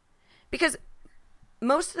you. Because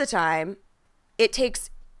most of the time, it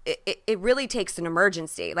really takes an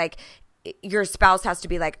emergency. Like, your spouse has to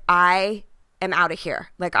be like, I am out of here.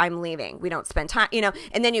 Like, I'm leaving. We don't spend time,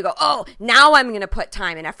 and then you go, oh, now I'm going to put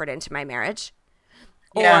time and effort into my marriage.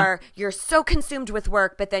 Yeah. Or you're so consumed with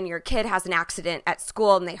work, but then your kid has an accident at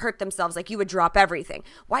school and they hurt themselves. Like, you would drop everything.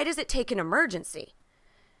 Why does it take an emergency?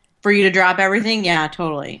 For you to drop everything? Yeah,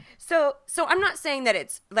 totally. So I'm not saying that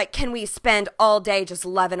it's like, can we spend all day just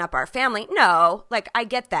loving up our family? No, like I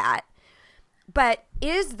get that. But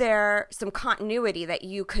is there some continuity that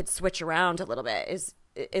you could switch around a little bit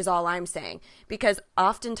is all I'm saying. Because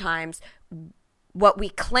oftentimes what we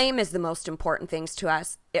claim is the most important things to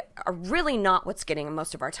us are really not what's getting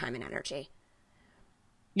most of our time and energy.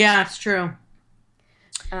 Yeah, it's true.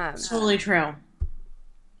 It's totally true.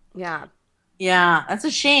 Yeah. Yeah, that's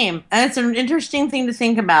a shame. And it's an interesting thing to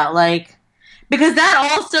think about, like, because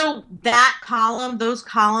that column, those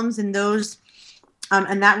columns and those,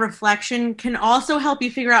 and that reflection can also help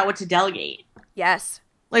you figure out what to delegate. Yes.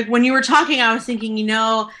 Like when you were talking, I was thinking,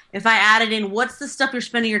 if I added in, what's the stuff you're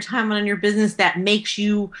spending your time on in your business that makes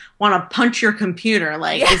you want to punch your computer?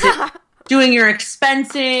 Like, Is it doing your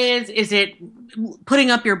expenses? Is it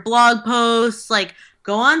putting up your blog posts? Like,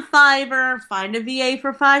 go on Fiverr, find a VA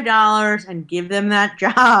for $5 and give them that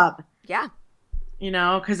job. Yeah.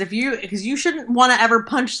 Because you shouldn't want to ever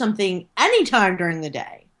punch something anytime during the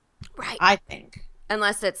day. Right. I think.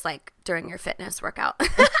 Unless it's like during your fitness workout.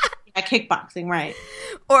 Yeah, kickboxing, right.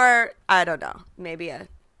 Or, I don't know, maybe a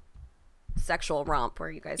sexual romp where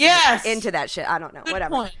you guys are into that shit. I don't know.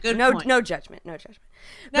 Whatever. Point. Good point. No judgment. No judgment.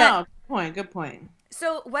 No, good point.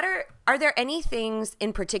 So are there any things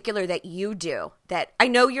in particular that you do that I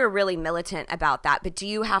know you're really militant about that, but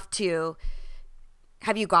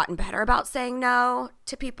have you gotten better about saying no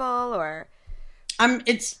to people or? I'm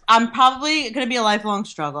probably going to be a lifelong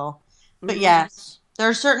struggle, but yes, there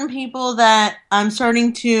are certain people that I'm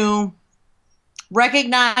starting to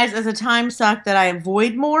recognize as a time suck that I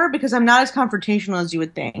avoid more because I'm not as confrontational as you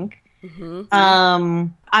would think. Mm-hmm.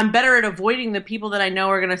 I'm better at avoiding the people that I know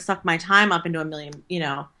are going to suck my time up into a million,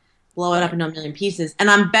 blow it up into a million pieces. And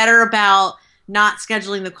I'm better about not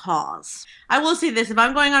scheduling the calls. I will say this, if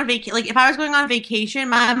I'm going on if I was going on vacation,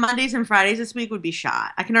 my Mondays and Fridays this week would be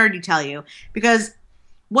shot. I can already tell you. Because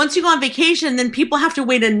once you go on vacation, then people have to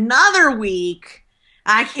wait another week.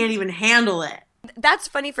 I can't even handle it. That's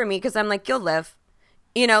funny for me because I'm like, you'll live.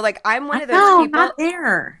 I'm one of those people. Not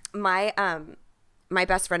there. My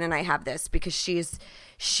best friend and I have this because she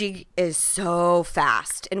is so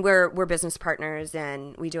fast, and we're business partners,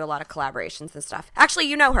 and we do a lot of collaborations and stuff. Actually,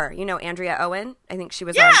 you know her. You know Andrea Owen. I think she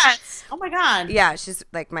was on. Yes. Oh my God. Yeah, she's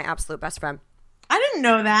like my absolute best friend. I didn't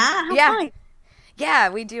know that. How funny. Yeah,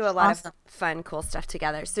 we do a lot of fun, cool stuff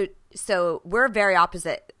together. So we're very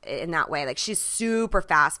opposite in that way. Like she's super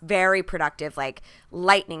fast, very productive, like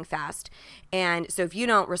lightning fast. And so if you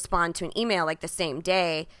don't respond to an email like the same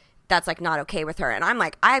day, that's like not okay with her. And I'm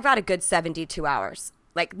like, I've got a good 72 hours.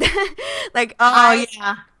 Like,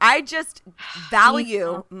 I just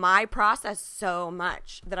value my process so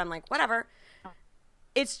much that I'm like, whatever.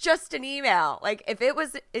 It's just an email. Like if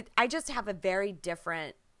I just have a very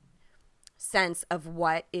different sense of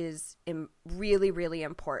what is really, really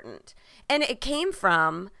important. And it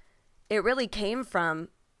really came from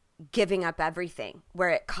giving up everything, where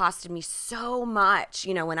it costed me so much,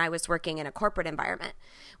 when I was working in a corporate environment,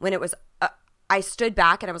 when it was, I stood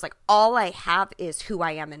back and I was like, all I have is who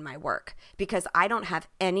I am in my work, because I don't have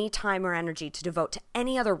any time or energy to devote to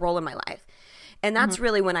any other role in my life. And that's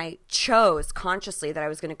really when I chose consciously that I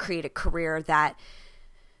was going to create a career that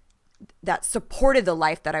supported the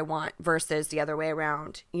life that I want versus the other way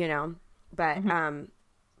around, But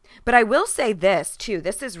but I will say this too.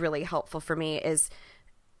 This is really helpful for me is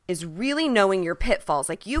really knowing your pitfalls.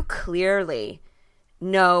 Like you clearly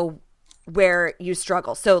know where you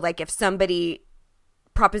struggle. So like if somebody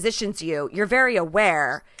propositions you, you're very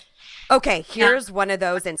aware. Okay, here's one of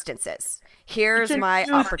those instances. Here's my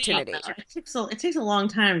opportunity. It takes a long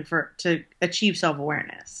time to achieve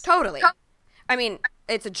self-awareness. Totally. I mean,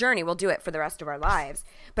 it's a journey. We'll do it for the rest of our lives.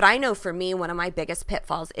 But I know for me, one of my biggest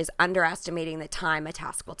pitfalls is underestimating the time a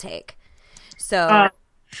task will take. So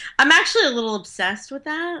I'm actually a little obsessed with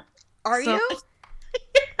that. Are you?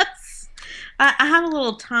 Yes. I have a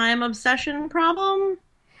little time obsession problem.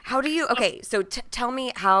 How do you? Okay, so tell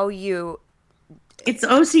me how you. It's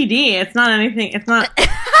OCD. It's not anything. It's not.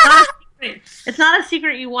 It's not a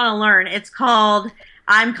secret you want to learn. It's called.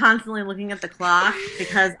 I'm constantly looking at the clock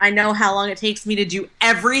because I know how long it takes me to do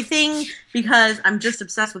everything because I'm just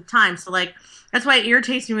obsessed with time. So like that's why it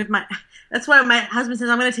irritates me that's why my husband says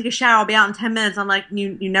I'm going to take a shower. I'll be out in 10 minutes. I'm like,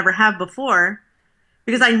 you never have before,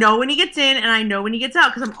 because I know when he gets in and I know when he gets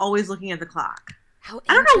out because I'm always looking at the clock.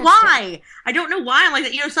 I don't know why. I'm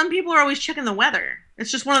like that. Some people are always checking the weather. It's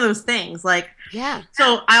just one of those things. Like, yeah.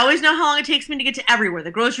 So I always know how long it takes me to get to everywhere. The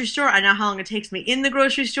grocery store, I know how long it takes me in the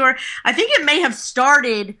grocery store. I think it may have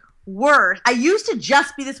started worse. I used to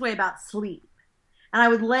just be this way about sleep. and I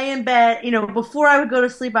would lay in bed, before I would go to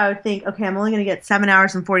sleep, I would think, okay, I'm only going to get 7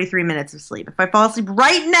 hours and 43 minutes of sleep. If I fall asleep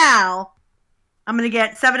right now, I'm going to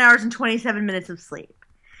get 7 hours and 27 minutes of sleep.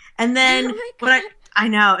 And then when I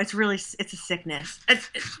know, it's a sickness.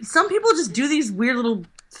 Some people just do these weird little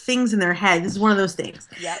things in their head. This is one of those things.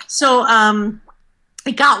 Yep. So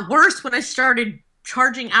it got worse when I started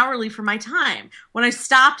charging hourly for my time. When I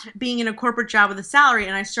stopped being in a corporate job with a salary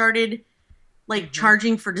and I started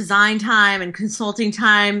charging for design time and consulting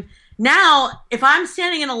time. Now, if I'm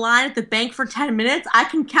standing in a line at the bank for 10 minutes, I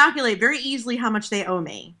can calculate very easily how much they owe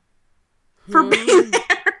me for being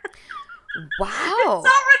there. Wow. It's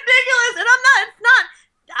so ridiculous.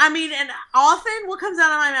 And and often what comes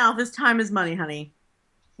out of my mouth is time is money, honey.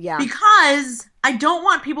 Yeah. Because I don't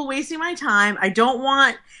want people wasting my time.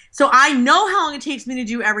 So I know how long it takes me to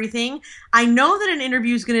do everything. I know that an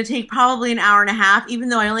interview is going to take probably an hour and a half, even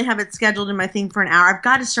though I only have it scheduled in my thing for an hour. I've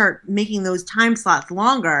got to start making those time slots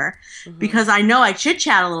longer because I know I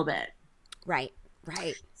chit-chat a little bit. Right.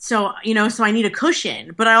 So, so I need a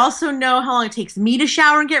cushion. But I also know how long it takes me to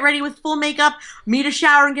shower and get ready with full makeup, me to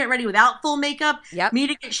shower and get ready without full makeup, me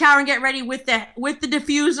to shower and get ready with the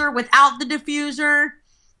diffuser, without the diffuser.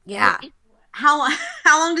 Yeah. How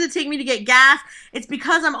long does it take me to get gas? It's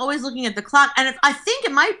because I'm always looking at the clock. And I think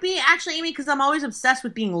it might be, actually, Amy, because I'm always obsessed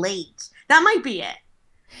with being late. That might be it.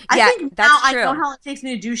 I think now I know how long it takes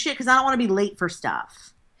me to do shit because I don't want to be late for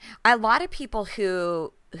stuff. A lot of people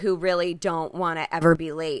who really don't want to ever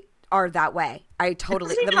be late are that way. I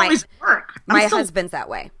totally. It doesn't always work. My husband's that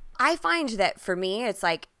way. I find that for me, it's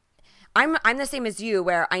like, I'm the same as you,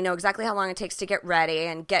 where I know exactly how long it takes to get ready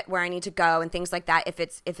and get where I need to go and things like that. If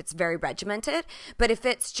it's very regimented, but if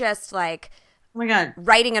it's just like, oh my God,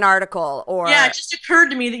 writing an article or it just occurred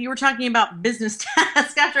to me that you were talking about business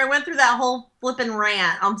tasks after I went through that whole flipping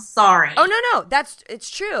rant. I'm sorry. Oh no, it's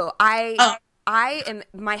true.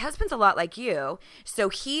 My husband's a lot like you, so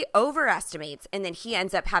he overestimates and then he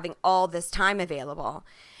ends up having all this time available.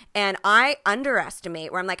 And I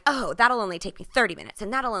underestimate where I'm like, oh, that'll only take me 30 minutes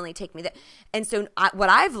and that'll only take me that. And so what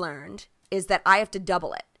I've learned is that I have to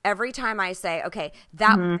double it. Every time I say, okay,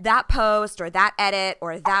 that post or that edit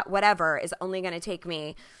or that whatever is only going to take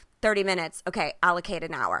me 30 minutes. Okay, allocate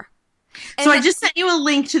an hour. And so I just sent you a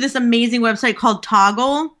link to this amazing website called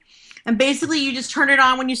Toggle. And basically you just turn it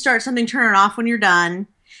on when you start something, turn it off when you're done.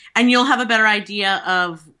 And you'll have a better idea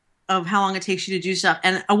of how long it takes you to do stuff.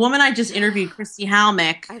 And a woman I just interviewed, Christy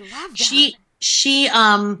Halmick, I love that.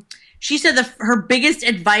 She said her biggest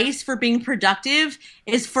advice for being productive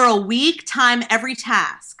is for a week, time every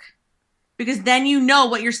task. Because then you know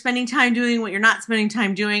what you're spending time doing, what you're not spending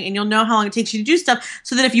time doing, and you'll know how long it takes you to do stuff.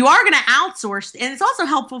 So that if you are going to outsource, and it's also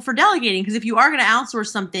helpful for delegating, because if you are going to outsource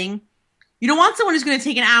something, you don't want someone who's going to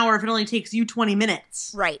take an hour if it only takes you 20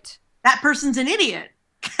 minutes. Right. That person's an idiot.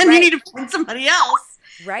 And you need to find somebody else.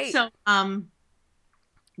 Right. So,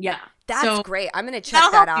 yeah. That's great. I'm going to check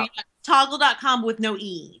that out. Toggle.com with no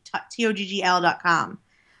E. TOGGL.com.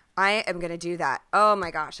 I am going to do that. Oh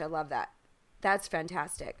my gosh. I love that. That's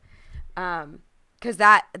fantastic. Because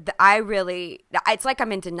it's like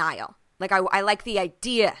I'm in denial. Like I like the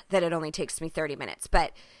idea that it only takes me 30 minutes,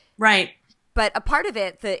 but. Right. But a part of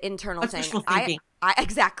it, the internal That's thing. wishful thinking.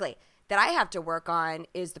 Exactly. That I have to work on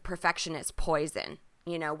is the perfectionist poison.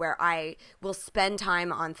 Where I will spend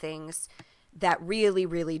time on things that really,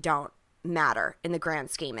 really don't matter in the grand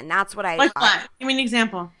scheme. And that's what Like what? Give me an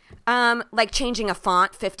example. Like changing a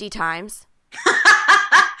font 50 times.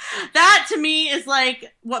 That to me is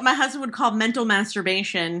like what my husband would call mental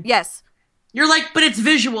masturbation. Yes. You're like, but it's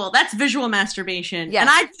visual. That's visual masturbation. Yes. And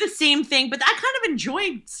I do the same thing, but I kind of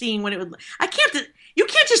enjoy seeing what it would. You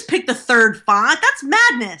can't just pick the third font. That's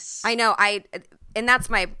madness. I know. And that's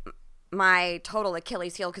my total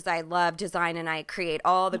Achilles heel because I love design and I create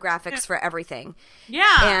all the graphics for everything.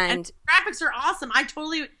 Yeah, and graphics are awesome.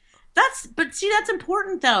 That's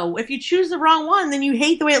important though. If you choose the wrong one, then you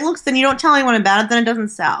hate the way it looks, then you don't tell anyone about it, then it doesn't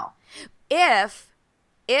sell. If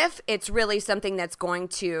it's really something that's going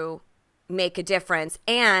to make a difference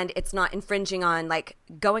and it's not infringing on like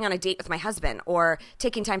going on a date with my husband or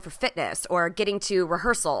taking time for fitness or getting to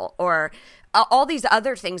rehearsal or all these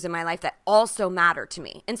other things in my life that also matter to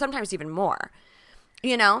me and sometimes even more,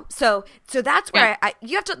 so that's where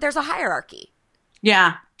you have to, there's a hierarchy.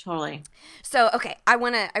 Yeah, totally. So, okay. I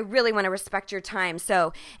really want to respect your time.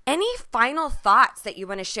 So any final thoughts that you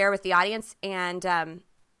want to share with the audience and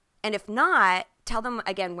if not, tell them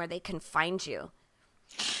again where they can find you.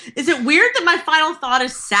 Is it weird that my final thought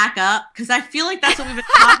is sack up? Because I feel like that's what we've been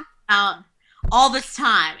talking about all this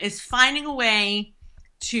time, is finding a way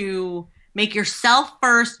to Make yourself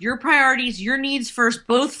first, your priorities, your needs first,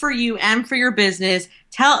 both for you and for your business.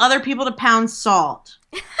 Tell other people to pound salt.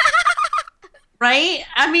 Right?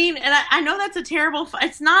 I mean, and I know that's a terrible,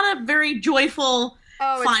 it's not a very joyful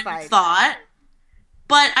final thought,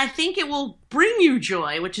 but I think it will bring you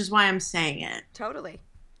joy, which is why I'm saying it. Totally.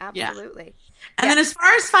 Absolutely. Yeah. And then as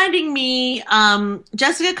far as finding me,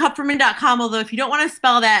 JessicaKupferman.com, although if you don't want to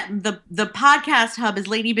spell that, the podcast hub is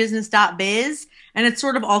ladybusiness.biz, and it's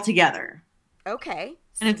sort of all together. Okay.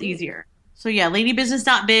 And it's easier. So yeah,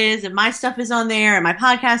 ladybusiness.biz, and my stuff is on there, and my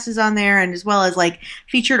podcast is on there, and as well as like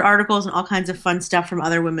featured articles and all kinds of fun stuff from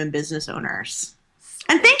other women business owners.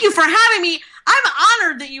 And thank you for having me. I'm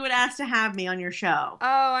honored that you would ask to have me on your show.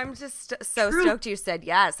 Oh, I'm just so stoked you said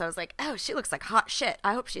yes. I was like, oh, she looks like hot shit.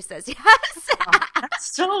 I hope she says yes. Oh,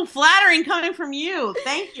 that's so flattering coming from you.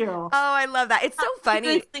 Thank you. Oh, I love that. It's so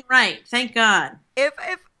funny. Right. Thank God.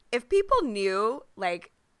 If people knew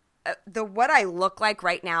like what I look like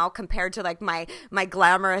right now compared to like my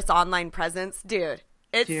glamorous online presence, dude,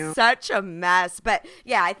 it's such a mess. But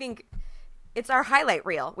yeah, I think it's our highlight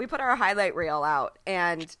reel. We put our highlight reel out,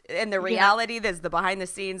 and the reality is the behind the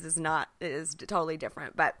scenes is totally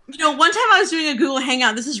different. But one time I was doing a Google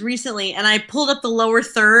Hangout. This is recently, and I pulled up the lower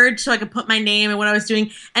third so I could put my name and what I was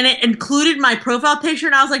doing, and it included my profile picture.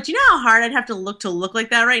 And I was like, do you know how hard I'd have to look like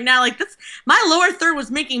that right now? Like my lower third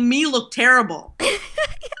was making me look terrible. Yes.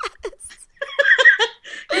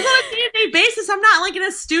 Because on a day-to-day basis, I'm not like in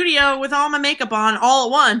a studio with all my makeup on all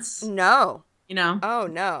at once. No. Oh,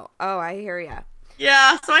 no. Oh, I hear you.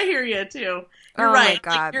 Yeah, so I hear you, too. You're right. Oh,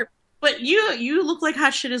 my God. But you look like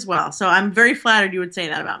hot shit as well, so I'm very flattered you would say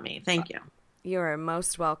that about me. Thank you. You are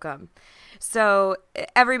most welcome. So,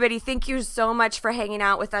 everybody, thank you so much for hanging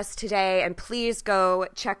out with us today, and please go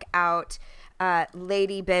check out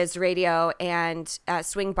Lady Biz Radio and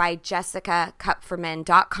swing by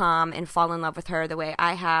JessicaKupferman.com and fall in love with her the way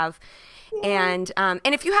I have. And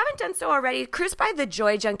if you haven't done so already, cruise by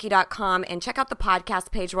thejoyjunkie.com and check out the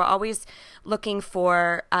podcast page. We're always looking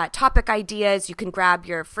for topic ideas. You can grab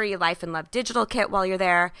your free Life and Love digital kit while you're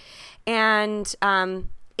there. And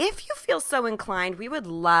if you feel so inclined, we would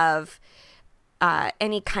love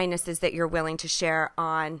any kindnesses that you're willing to share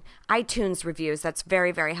on iTunes reviews. That's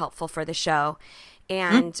very, very helpful for the show.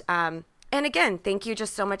 And again, thank you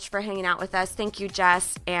just so much for hanging out with us. Thank you,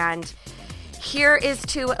 Jess. And here is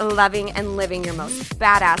to loving and living your most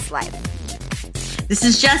badass life. This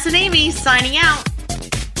is Jess and Amy signing out.